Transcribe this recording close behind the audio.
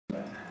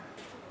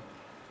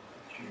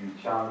举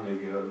像那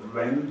个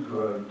文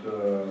革的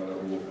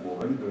我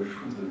文革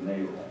书的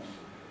内容。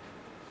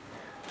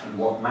And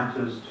what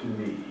matters to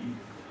me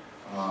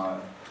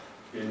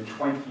in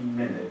 20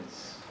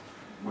 minutes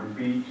would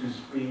be to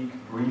speak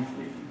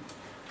briefly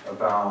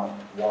about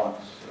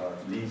what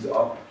leads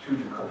up to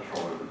the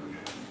Cultural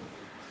Revolution,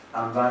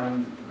 and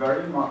then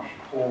very much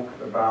talk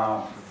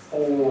about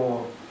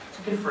 4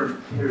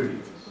 different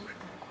periods.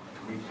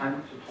 We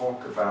tend to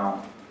talk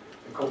about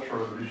the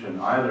Cultural Revolution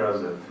either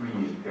as a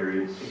 3-year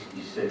period,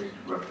 66 to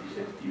roughly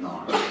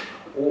 69,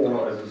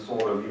 or as a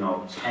sort of,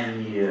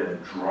 10-year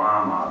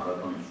drama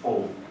that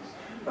unfolds.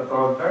 But there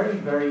are very,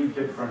 very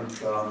different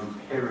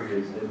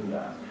periods in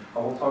there. I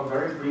will talk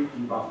very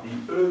briefly about the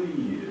early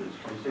years,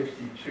 from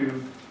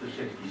 62 to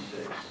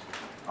 66.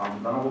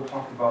 Then I will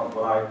talk about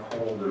what I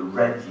call the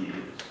red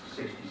years,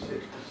 66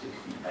 to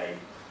 68,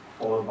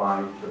 followed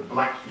by the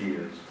black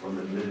years, when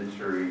the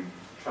military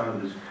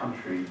turned this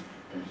country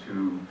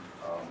into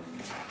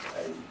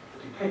a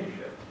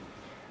dictatorship.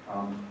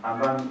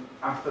 And then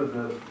after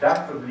the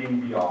death of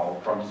Lin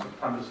Biao from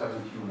September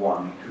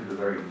 71 to the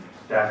very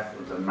death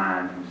of the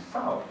man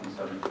himself in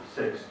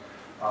 76,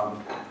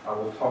 I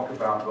will talk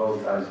about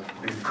those as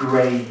the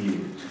grey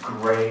years.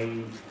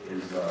 Grey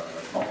is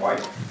not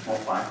white,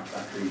 not black, it's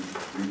actually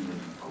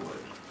reasonably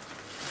good.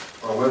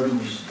 Well, where do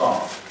we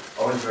start?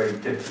 Always very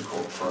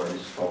difficult for a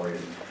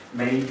historian.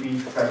 Maybe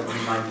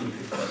February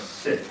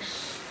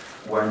 1956,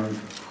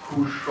 when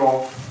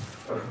Khrushchev,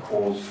 of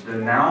course,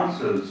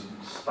 denounces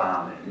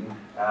Stalin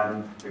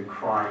and the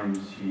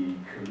crimes he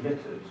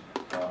committed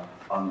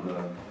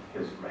under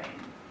his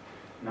reign.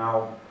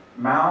 Now,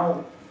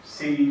 Mao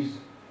sees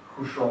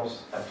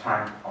Khrushchev's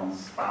attack on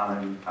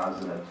Stalin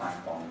as an attack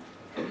on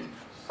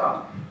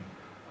himself.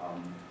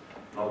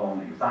 Not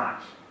only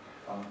that,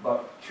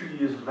 but 2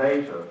 years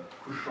later,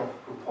 Khrushchev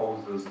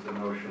proposes the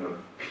notion of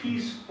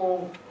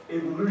peaceful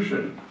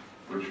evolution,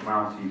 which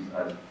Mao sees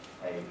as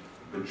a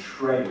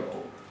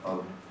betrayal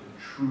of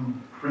the true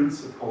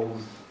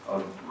principles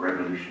of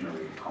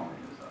revolutionary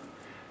communism.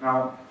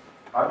 Now,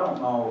 I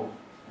don't know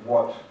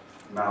what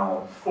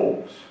Mao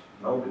thought.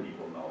 Nobody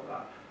will know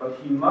that. But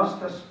he must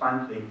have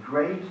spent a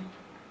great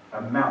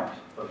amount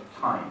of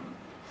time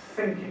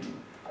thinking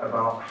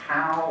about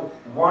how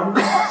one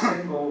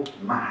single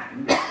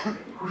man,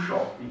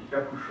 Khrushchev,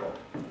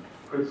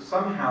 could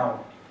somehow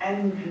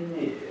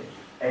engineer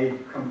a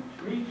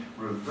complete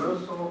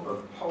reversal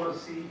of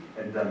policy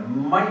in the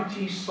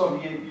mighty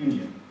Soviet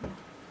Union.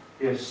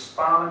 If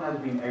Stalin has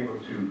been able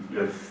to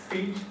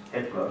defeat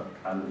Hitler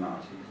and the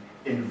Nazis,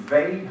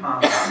 invade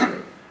half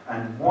Europe,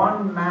 and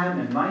one man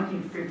in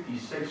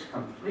 1956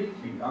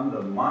 completely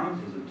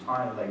undermines his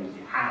entire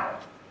legacy. How?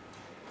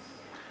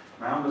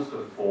 Mao must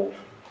have thought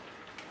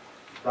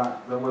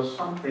that there was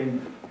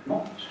something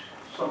not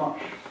so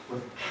much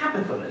with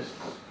capitalists,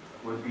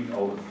 who had been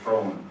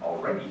overthrown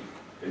already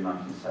in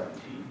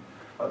 1917,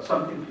 but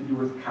something to do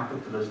with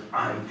capitalist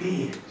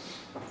ideas.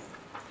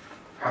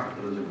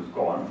 Capitalism was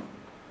gone,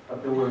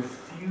 but there were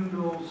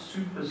feudal,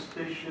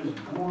 superstitious,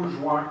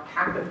 bourgeois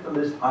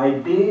capitalist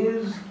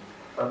ideas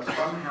that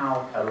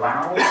somehow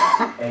allowed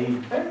a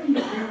very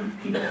few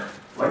people,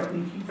 like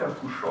Nikita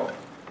Khrushchev,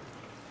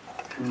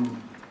 to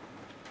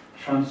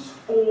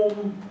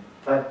transform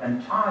that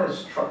entire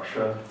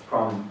structure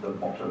from the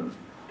bottom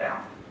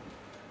down.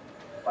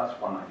 That's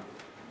one idea.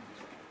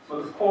 But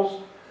of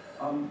course,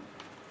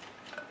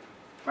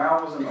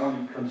 Mao wasn't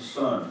only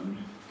concerned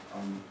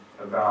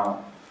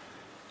about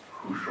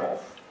Khrushchev,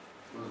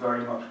 he was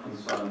very much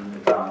concerned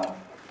about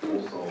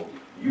also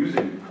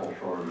using the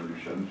Cultural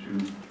Revolution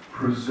to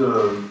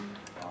preserve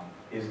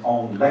his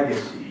own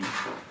legacy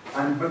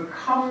and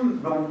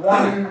become the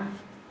one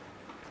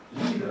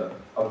leader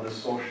of the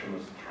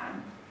socialist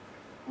camp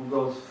who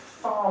goes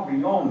far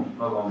beyond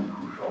not only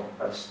Khrushchev,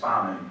 but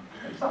Stalin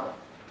himself.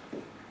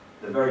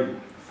 The very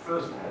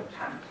first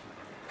attempt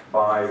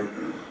by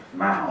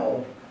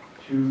Mao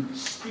to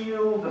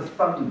steal the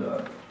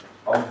thunder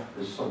of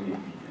the Soviet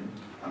Union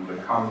and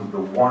become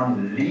the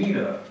one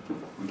leader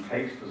who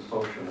takes the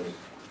socialist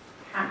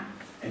camp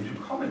into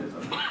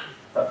communism,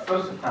 that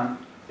first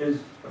attempt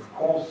is, of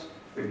course,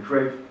 the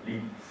great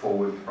leap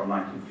forward from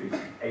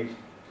 1958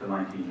 to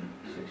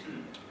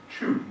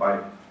 1962 by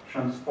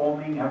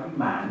transforming every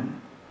man,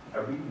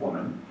 every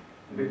woman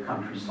in the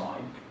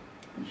countryside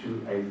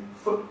into a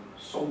foot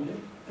soldier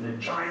in a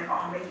giant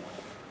army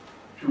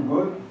to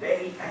work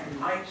day and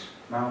night.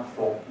 Mao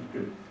thought he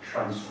could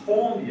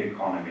transform the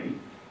economy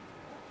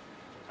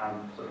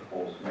and, of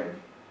course, make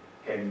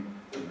him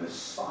the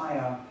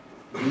Messiah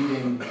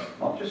leading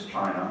not just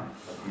China,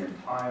 but the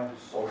entire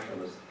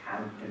socialist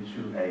camp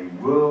into a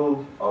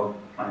world of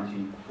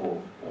plenty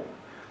for all.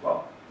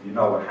 Well, you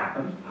know what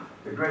happened.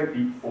 The Great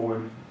Leap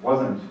Forward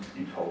wasn't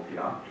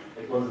utopia.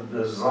 It was a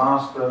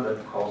disaster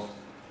that cost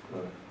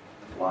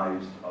the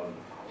lives of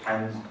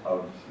tens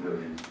of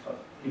millions of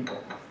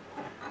people.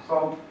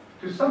 So,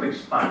 to some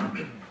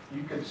extent,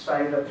 you could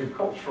say that the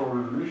Cultural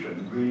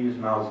Revolution really is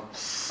Mao's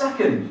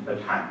second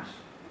attempt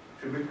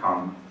to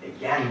become,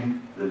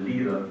 again, the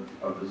leader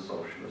of the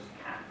socialist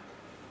camp.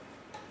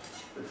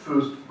 The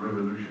first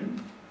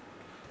revolution,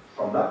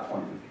 from that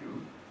point of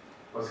view,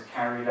 was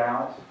carried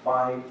out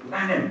by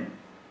Lenin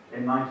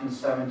in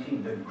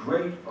 1917, the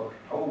Great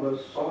October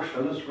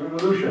Socialist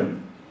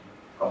Revolution.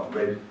 Got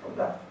rid of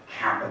that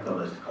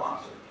capitalist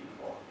class of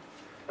people.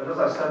 But as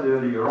I said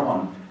earlier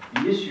on,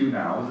 the issue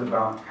now is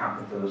about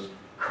capitalist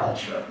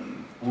culture,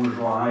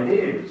 bourgeois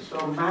ideas.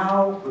 So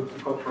Mao, with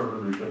the Cultural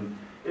Revolution,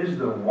 is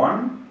the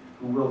one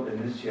who will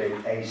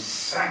initiate a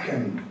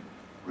second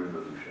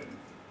revolution,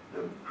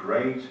 the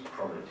great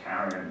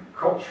proletarian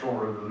cultural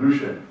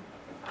revolution,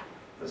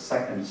 the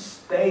second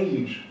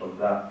stage of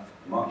that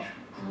much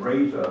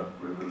greater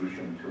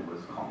revolution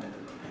towards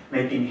communism,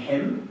 making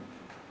him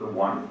the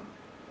one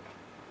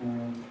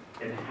who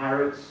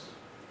inherits,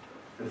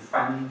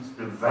 defends,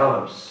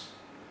 develops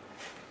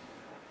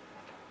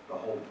the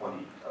whole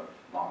body of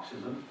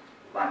Marxism,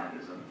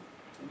 Leninism,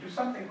 into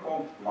something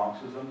called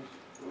Marxism,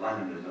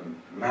 Leninism,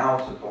 Mao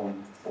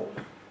Zedong thought.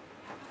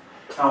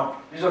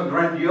 Now, these are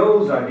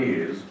grandiose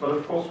ideas, but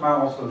of course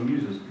Mao also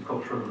uses the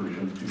Cultural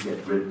Revolution to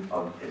get rid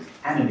of his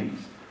enemies.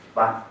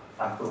 That,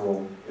 after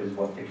all, is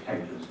what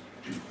dictators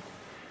do.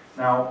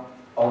 Now,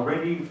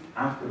 already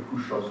after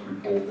Khrushchev's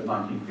report in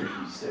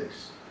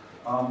 1956,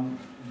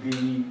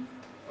 the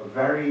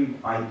very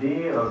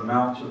idea of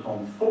Mao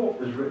Zedong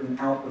thought is written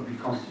out of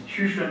the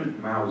Constitution.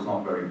 Mao is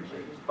not very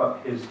pleased, but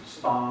his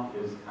star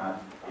is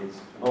at its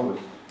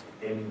lowest.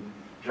 In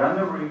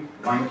January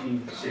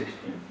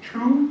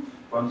 1962,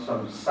 when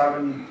some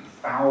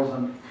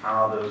 7,000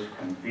 cadres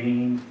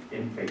convened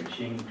in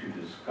Beijing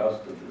to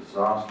discuss the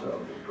disaster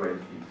of the Great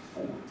Leap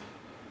Forward.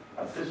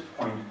 At this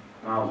point,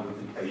 Mao's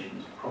reputation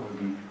is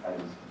probably at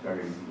its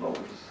very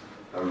lowest.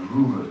 There are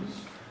rumors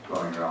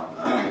going around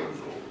the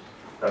corridors.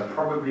 They're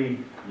probably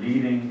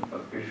leading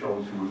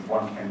officials who would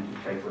want him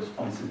to take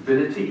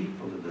responsibility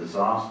for the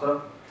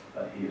disaster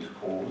that he has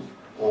caused,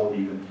 or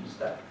even to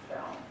step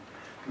down.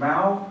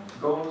 Mao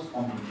goes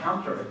on the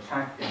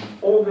counter-attack in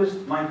August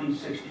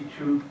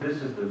 1962.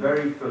 This is the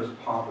very first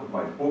part of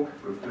my book,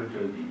 referred to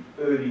as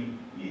the early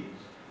years.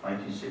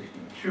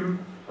 1962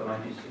 to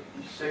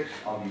 1966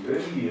 are the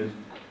early years.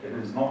 It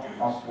is not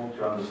possible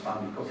to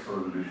understand the Cultural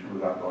Revolution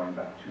without going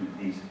back to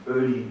these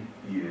early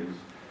years,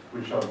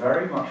 which are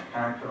very much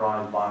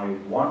characterized by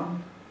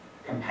one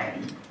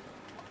campaign,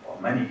 or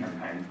many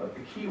campaigns, but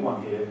the key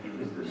one here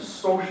is the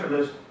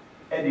socialist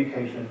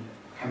education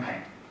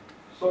campaign.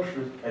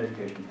 Socialist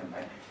education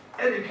campaign.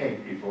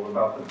 Educate people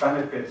about the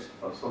benefits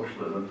of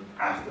socialism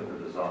after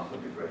the disaster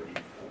of the Great Leap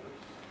Forward.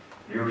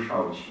 Liu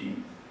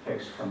Shaoqi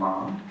takes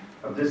command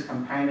of this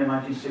campaign in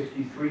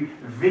 1963,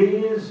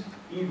 veers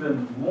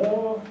even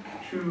more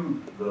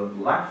to the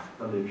left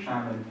than the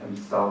chairman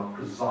himself,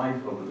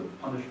 presides over the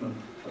punishment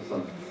of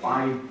some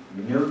 5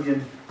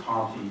 million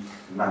party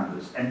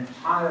members.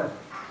 Entire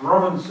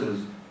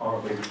provinces are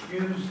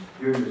accused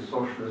during the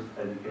socialist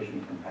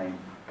education campaign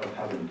of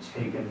having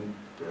taken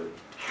the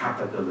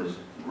capitalist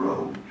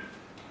road.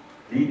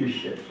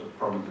 Leaderships of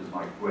provinces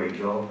like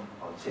Guizhou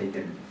are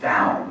taken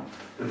down.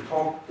 The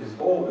talk is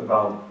all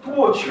about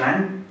夺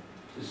权,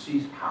 to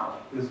seize power.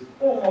 It is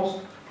almost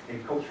a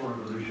cultural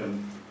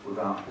revolution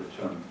without the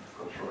term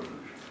cultural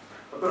revolution.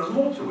 But there's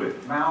more to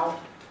it. Mao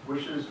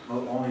wishes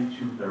not only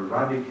to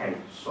eradicate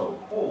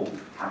so-called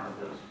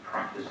capitalist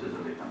practices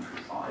of the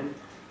countryside,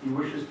 he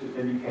wishes to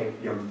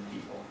educate young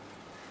people.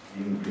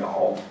 Lin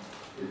Biao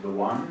is the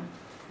one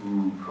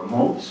who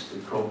promotes the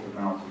cult of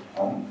Mao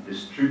Zedong,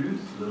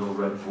 distributes the Little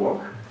Red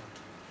Book,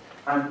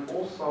 and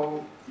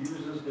also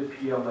uses the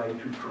PLA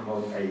to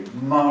promote a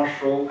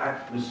martial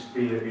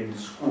atmosphere in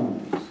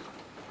schools,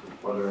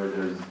 whether it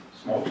is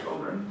small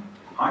children,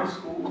 high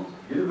schools,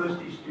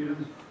 university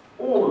students,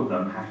 all of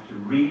them have to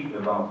read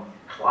about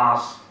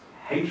class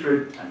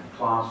hatred and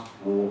class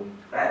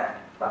warfare.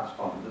 That's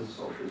part of this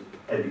socialist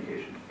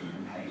education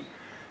campaign.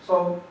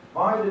 So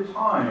by the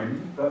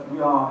time that we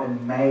are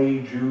in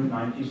May, June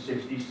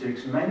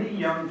 1966, many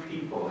young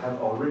people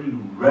have already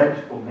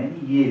read for many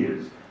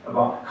years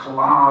about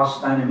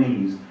class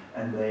enemies,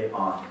 and they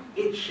are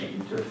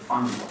itching to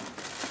find one.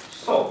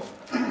 So,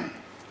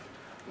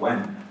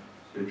 when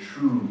the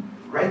true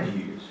red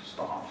years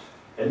start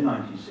in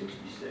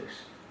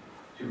 1966,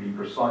 to be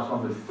precise,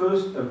 on the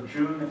 1st of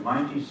June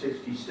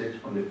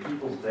 1966, when the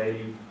People's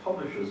Daily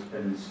publishes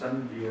an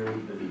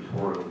incendiary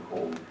editorial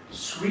called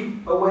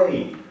 "Sweep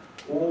Away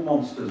All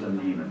Monsters and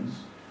Demons,"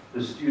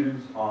 the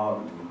students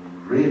are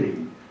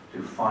ready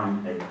to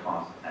find a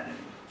class enemy.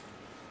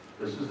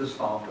 This is the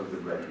start of the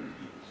red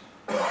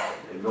years.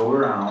 They go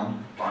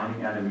around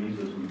finding enemies,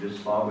 as we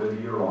just saw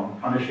earlier on,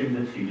 punishing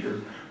the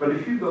teachers. But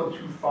if you go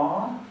too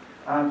far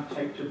and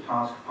take to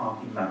task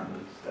party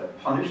members, they're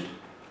punished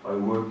by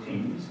work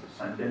teams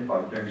sent in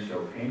by Deng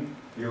Xiaoping,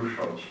 Liu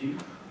Shaoqi,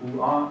 who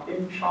are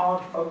in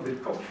charge of the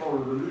Cultural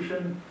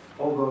Revolution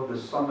over the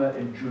summer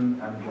in June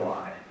and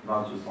July.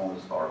 Mao Zedong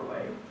is far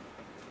away.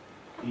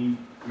 He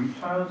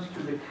returns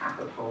to the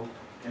capital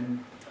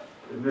in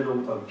the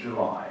middle of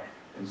July.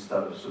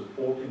 Instead of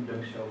supporting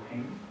Deng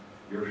Xiaoping,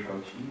 Liu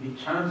Shaoqi, he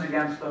turns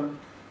against them,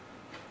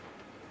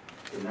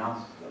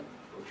 denounces them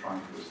for trying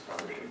to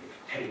establish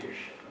a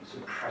dictatorship, and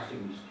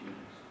suppressing the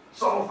students.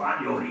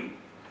 Solfanioli.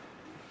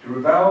 To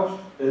rebel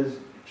is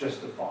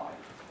justified,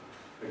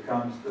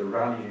 becomes the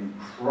rallying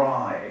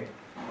cry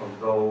of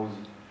those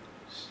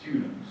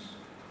students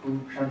who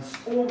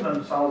transform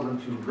themselves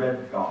into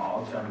Red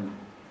Guards and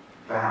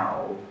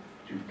vow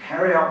to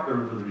carry out the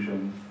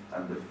revolution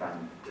and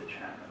defend the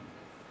chairman.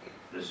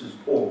 This is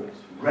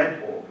August,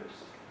 Red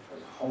August,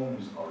 as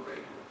homes are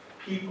raided,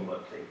 people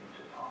are taken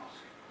to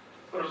task.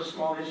 But it was a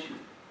small issue.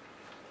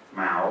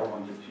 Mao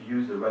wanted to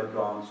use the Red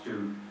Guards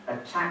to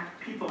attack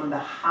people in the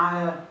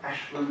higher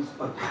echelons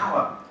of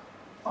power,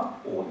 not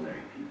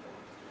ordinary people.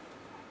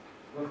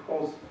 But of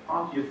course,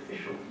 party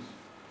officials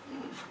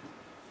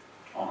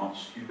are not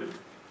stupid.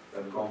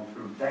 They've gone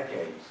through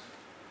decades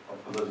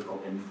of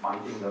political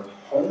infighting that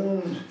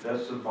honed their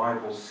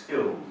survival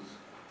skills.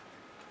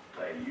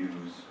 They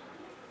use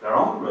their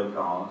own Red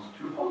Guards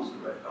to host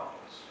the Red Guards.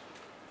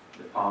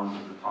 The parlance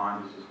of the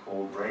time, this is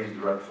called raise the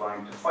red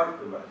flag to fight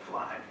the red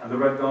flag. And the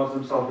Red Guards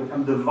themselves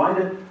become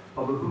divided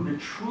over who the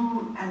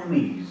true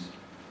enemies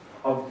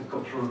of the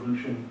Cultural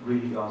Revolution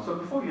really are. So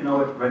before you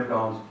know it, Red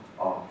Guards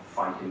are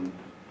fighting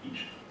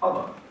each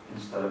other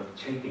instead of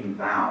taking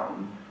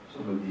down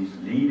some of these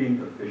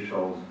leading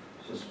officials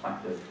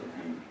suspected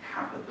of being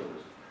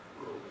capitalist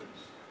rulers.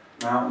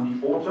 Now, in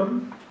the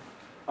autumn,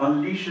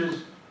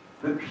 unleashes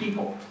the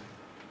people.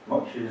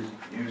 Much is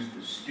used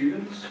to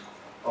students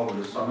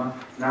over the summer.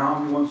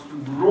 Now he wants to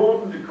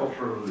broaden the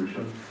Cultural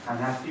Revolution and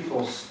have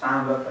people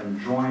stand up and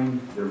join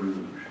the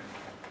revolution.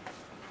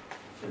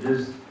 It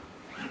is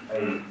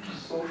a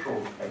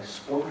social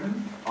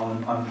explosion on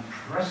an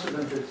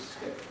unprecedented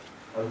scale.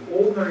 As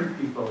ordinary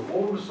people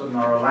all of a sudden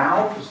are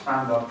allowed to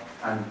stand up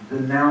and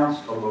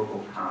denounce the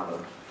local power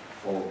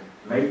or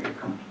make a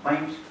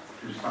complaint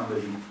to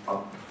somebody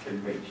up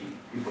in Beijing.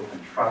 People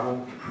can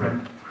travel,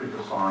 print,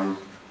 criticize,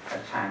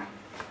 attack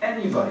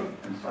anybody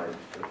inside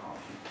the party.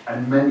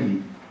 And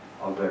many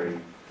are very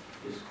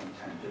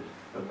discontented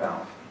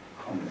about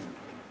communism.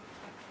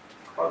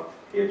 But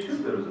here too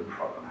there is a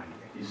problem.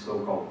 These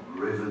so-called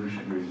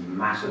revolutionary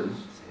masses,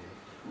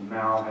 who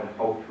now had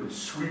hoped would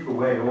sweep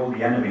away all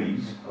the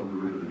enemies of the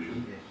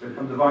revolution,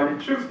 become divided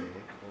too.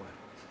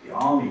 The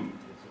army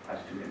has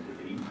to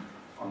intervene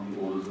on the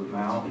orders of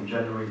Mao in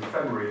January,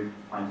 February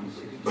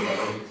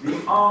 1967.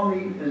 The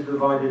army is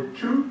divided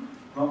too,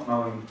 not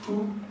knowing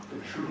who the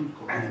true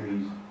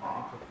enemies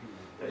are.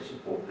 They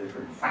support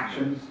different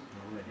factions.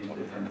 These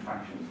different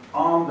factions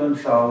arm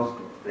themselves.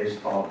 They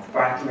start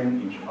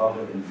battling each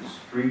other in the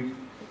street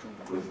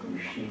with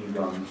machine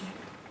guns,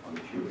 on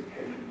a few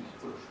occasions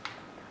with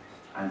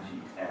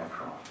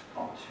anti-aircraft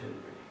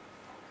artillery.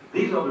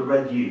 These are the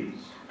Red Years.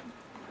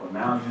 Well,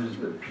 now use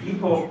the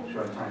people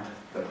to attack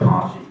the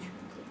party.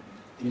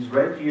 These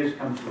Red Years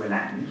come to an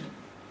end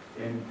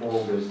in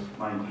August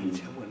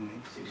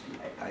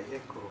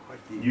 1968.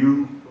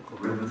 New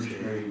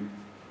revolutionary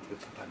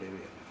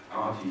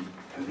party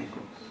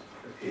committees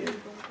appeared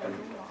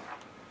everywhere.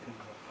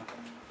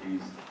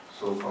 These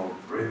so-called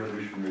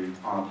revolutionary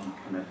party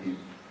committees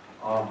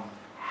are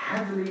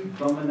heavily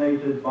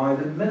dominated by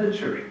the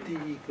military.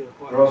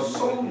 There are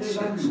soldiers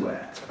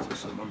everywhere,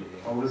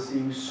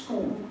 overseeing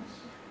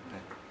schools,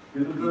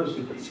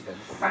 universities,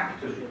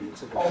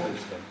 factories,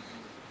 offices.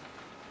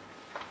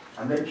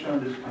 And they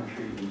turned this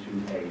country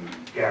into a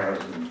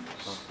garrison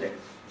state.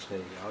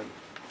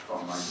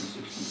 From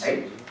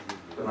 1968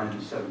 to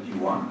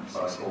 1971,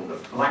 what I call the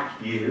Black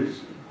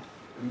Years,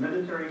 the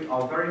military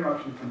are very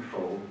much in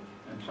control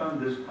and turned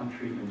this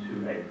country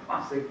into a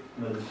classic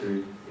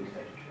military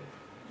dictatorship.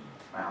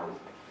 Mao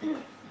is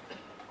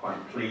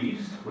quite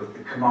pleased with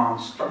the command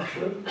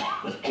structure,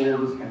 as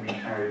orders can be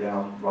carried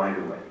out right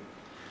away.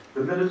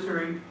 The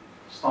military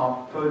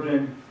start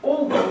purging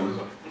all those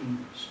who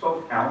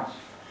spoke out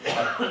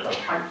at the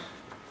height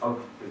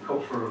of the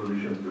Cultural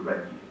Revolution, the Red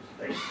Years.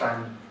 They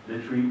send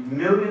literally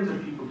millions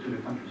of people to the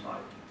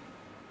countryside,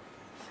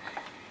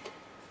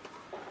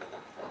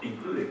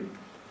 including,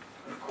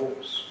 of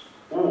course,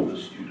 all the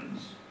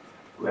students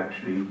who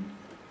actually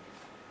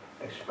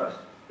expressed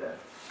their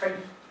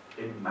faith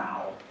in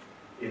Mao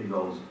in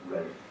those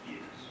Red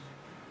Years.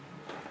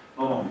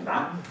 Not only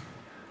that,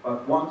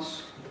 but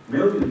once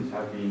millions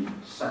have been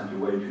sent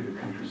away to the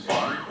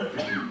countryside to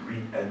be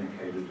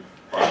re-educated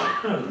by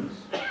the parents,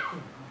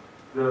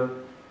 the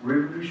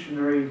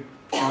Revolutionary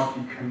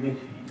Party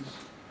committees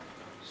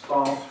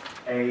start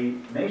a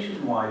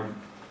nationwide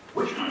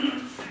witch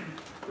hunt.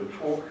 The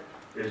talk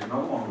is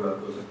no longer,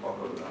 there's a clock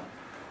over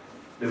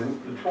there.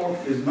 The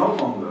talk is no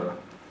longer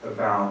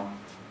about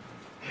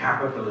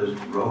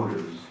capitalist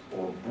roaders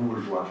or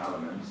bourgeois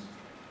elements.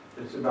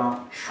 It's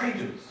about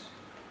traitors,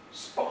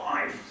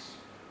 spies,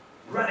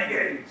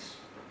 renegades.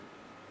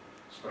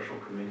 Special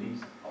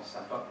committees are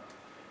set up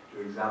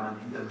to examine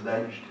the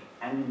alleged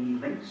enemy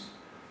links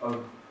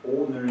of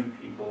ordinary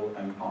people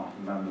and party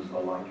members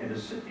alike. In a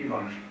city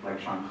like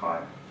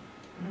Shanghai,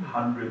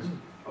 hundreds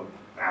of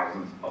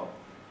thousands of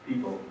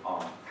people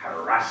are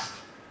harassed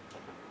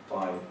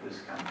by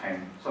this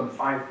campaign. Some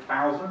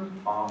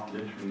 5,000 are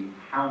literally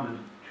hounded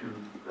to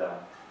their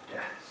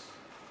deaths.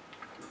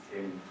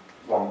 In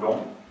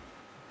Guangdong,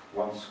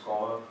 one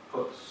scholar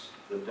puts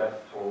the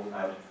death toll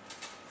at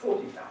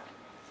 40,000.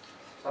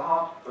 The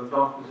heart of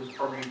darkness is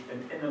probably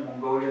in Inner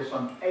Mongolia.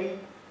 Some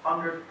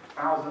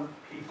 800,000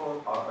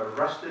 people are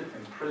arrested,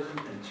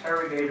 imprisoned,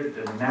 interrogated,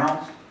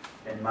 denounced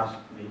in mass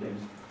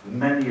meetings,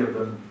 many of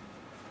them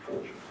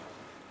tortured.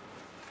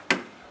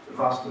 The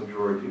vast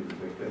majority of the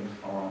victims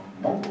are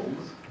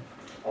Mongols,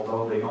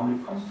 although they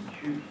only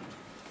constitute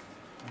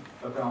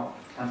about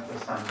 10%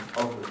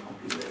 of the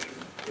population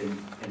in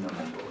Inner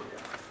Mongolia.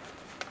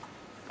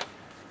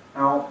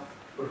 Now,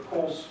 of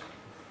course,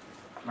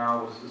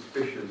 Mao was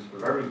suspicious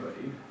of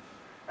everybody,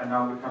 and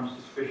now becomes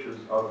suspicious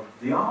of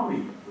the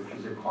army, which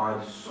has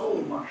acquired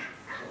so much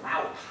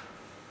clout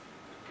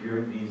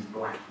during these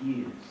black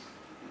years.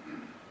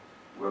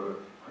 Whoever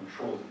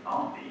controls the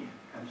army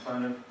can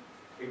turn it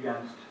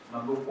against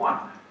number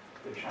one,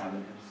 the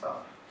chairman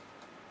himself.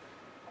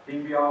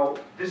 Ding Biao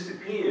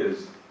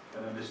disappears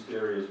in a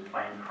mysterious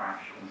plane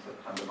crash in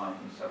September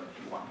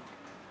 1971,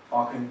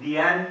 marking the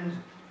end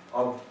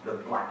of the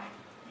black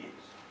years.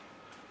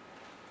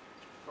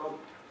 So,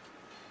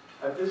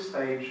 at this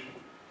stage,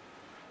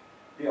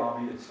 the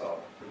army itself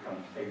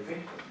becomes a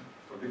victim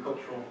of the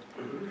Cultural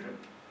Revolution.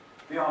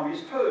 The army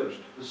is purged.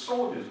 The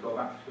soldiers go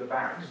back to the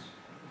barracks.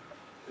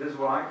 It is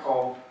what I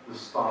call the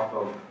start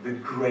of the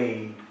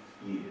grey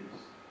years.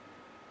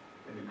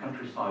 In the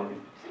countryside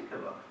in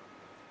particular,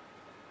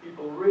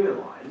 people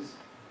realize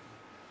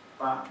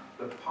that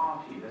the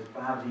party has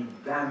badly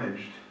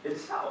damaged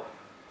itself.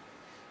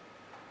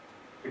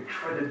 The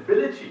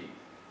credibility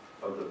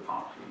of the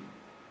party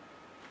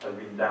has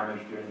been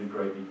damaged during the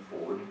Great Leap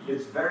Forward.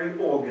 Its very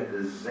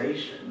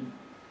organization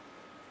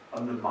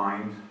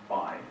undermined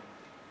by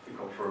the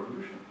Cultural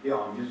Revolution. The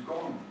army is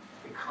gone.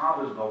 The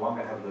cadres no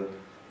longer have the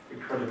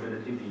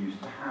credibility they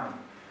used to have.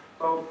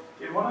 So,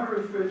 in what I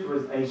refer to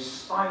as a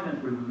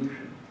silent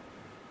revolution,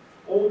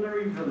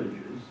 ordinary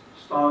villagers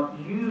start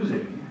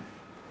using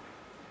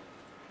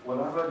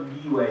whatever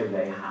leeway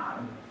they had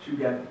to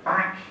get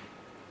back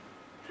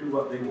to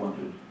what they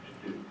wanted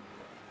to do,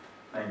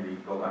 namely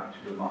go back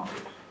to the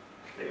market.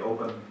 They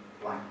open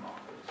black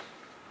markets.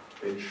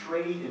 They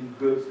trade in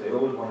goods they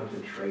always wanted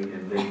to trade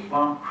in. They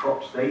plant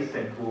crops they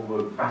think will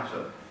work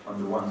better than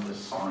the ones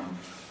assigned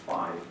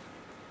by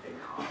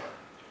a cadre.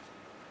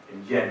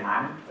 In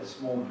Jian'an, a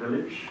small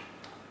village,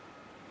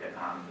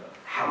 Jian'an, the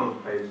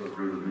hallowed place of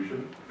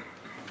revolution,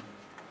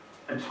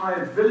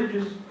 entire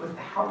villages, with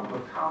the help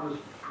of cadres,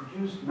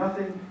 produce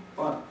nothing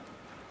but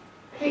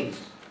pigs.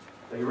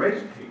 They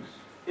raise pigs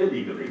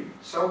illegally,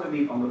 sell the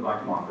meat on the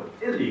black market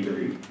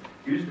illegally,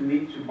 use the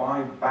meat to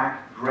buy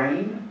back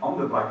grain on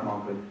the black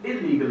market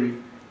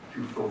illegally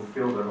to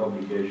fulfill their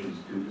obligations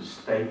to the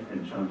state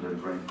in terms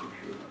of grain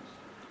procurements.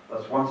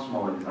 That's one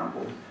small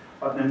example.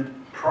 But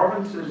in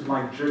provinces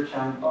like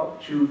Zhejiang,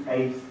 up to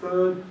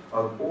 1/3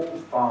 of all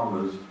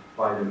farmers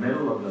by the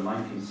middle of the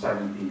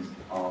 1970s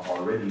are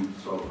already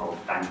so-called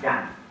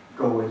dangan,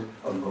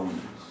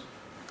 go-it-aloners.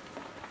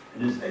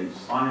 It is a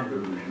silent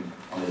revolution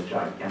on a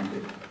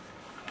gigantic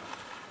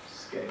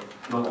scale.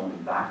 Not only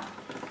that,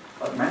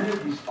 but many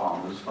of these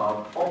farmers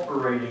start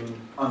operating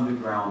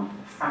underground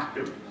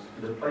factories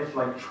in a place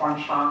like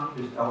Chuanshan,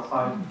 just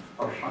outside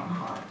of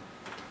Shanghai,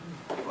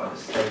 where the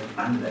state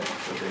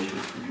mandates that they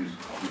should produce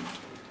cotton.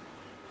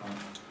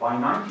 By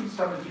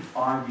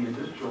 1975, the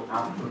industrial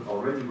output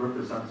already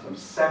represents some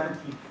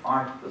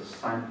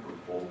 75%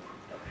 of all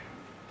production.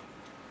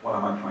 What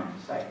am I trying to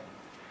say?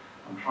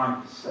 I'm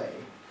trying to say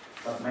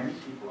that many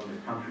people in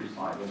the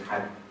countryside have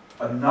had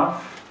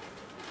enough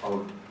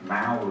of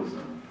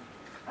Maoism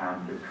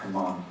and the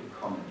command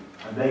economy,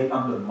 and they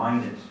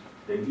undermine it.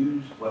 They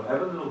use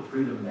whatever little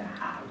freedom they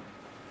have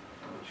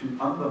to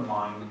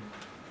undermine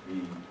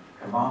the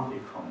command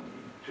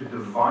economy, to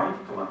divide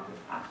collective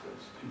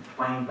assets, to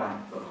claim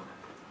back the land.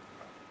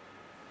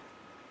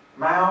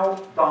 Mao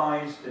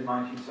dies in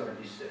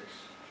 1976.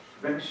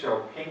 Deng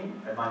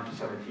Xiaoping in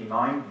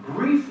 1979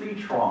 briefly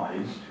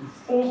tries to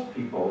force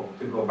people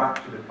to go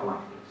back to the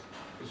collectives.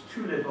 It's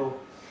too little,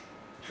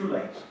 too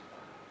late.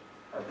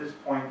 At this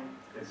point,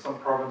 in some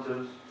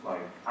provinces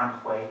like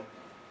Anhui,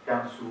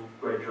 Gansu,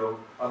 Guizhou,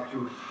 up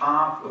to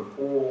half of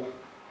all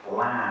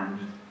land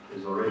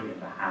is already in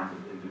the hands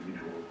of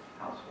individual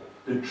households.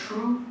 The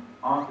true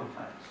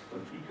architects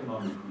of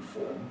economic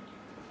reform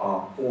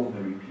are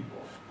ordinary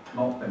people,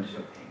 not Deng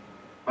Xiaoping.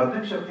 But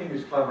Deng Xiaoping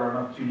is clever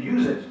enough to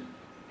use it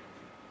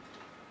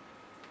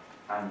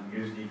and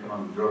use the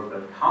economic growth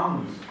that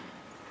comes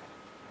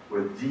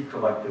with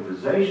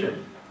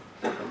decollectivization,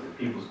 as the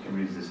people's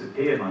communities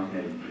disappeared in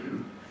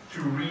 1982,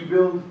 to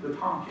rebuild the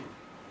party.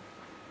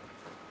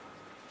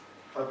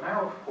 But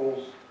now, of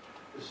course,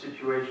 the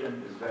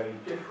situation is very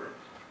different.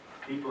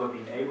 People have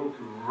been able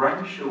to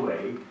wrench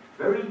away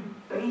very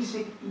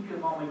basic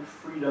economic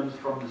freedoms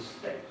from the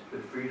state. The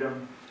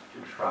freedom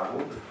to travel,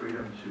 the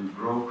freedom to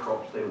grow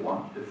crops they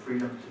want, the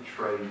freedom to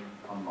trade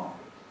on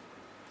markets.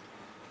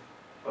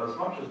 But as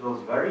much as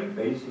those very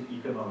basic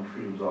economic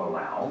freedoms are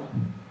allowed,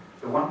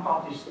 the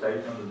one-party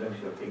state under Deng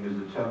Xiaoping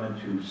is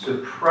determined to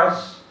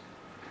suppress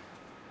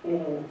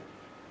all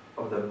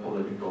of their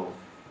political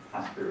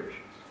aspirations.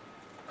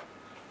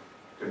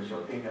 Deng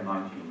Xiaoping in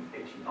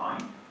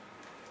 1989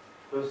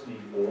 personally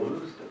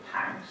orders the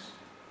tanks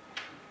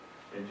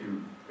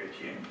into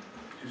Beijing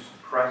to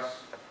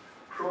suppress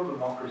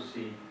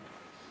pro-democracy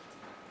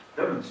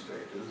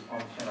demonstrators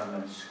on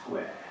Tiananmen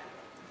Square.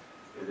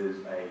 It is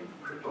a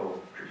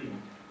pretty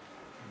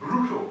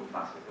brutal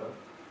massacre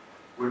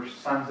which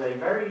sends a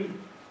very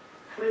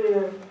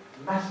clear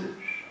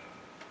message,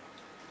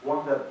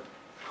 one that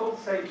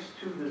pulsates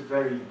to this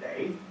very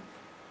day,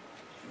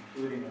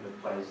 including in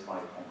a place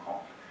like Hong Kong.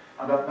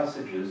 And that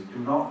message is, do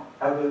not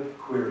ever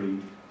query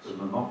the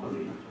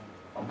monopoly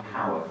on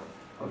power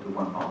of the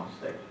one-party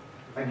state.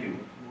 Thank you.